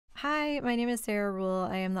Hi, my name is Sarah Ruhl.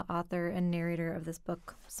 I am the author and narrator of this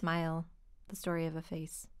book, Smile, The Story of a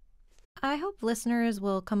Face. I hope listeners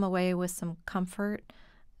will come away with some comfort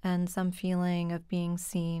and some feeling of being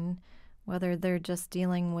seen, whether they're just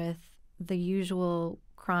dealing with the usual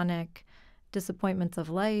chronic disappointments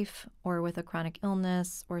of life or with a chronic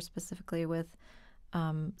illness or specifically with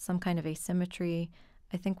some kind of asymmetry.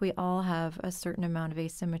 I think we all have a certain amount of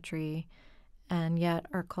asymmetry, and yet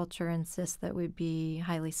our culture insists that we be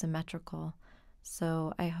highly symmetrical.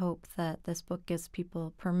 So I hope that this book gives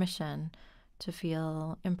people permission to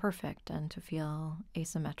feel imperfect and to feel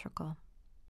asymmetrical.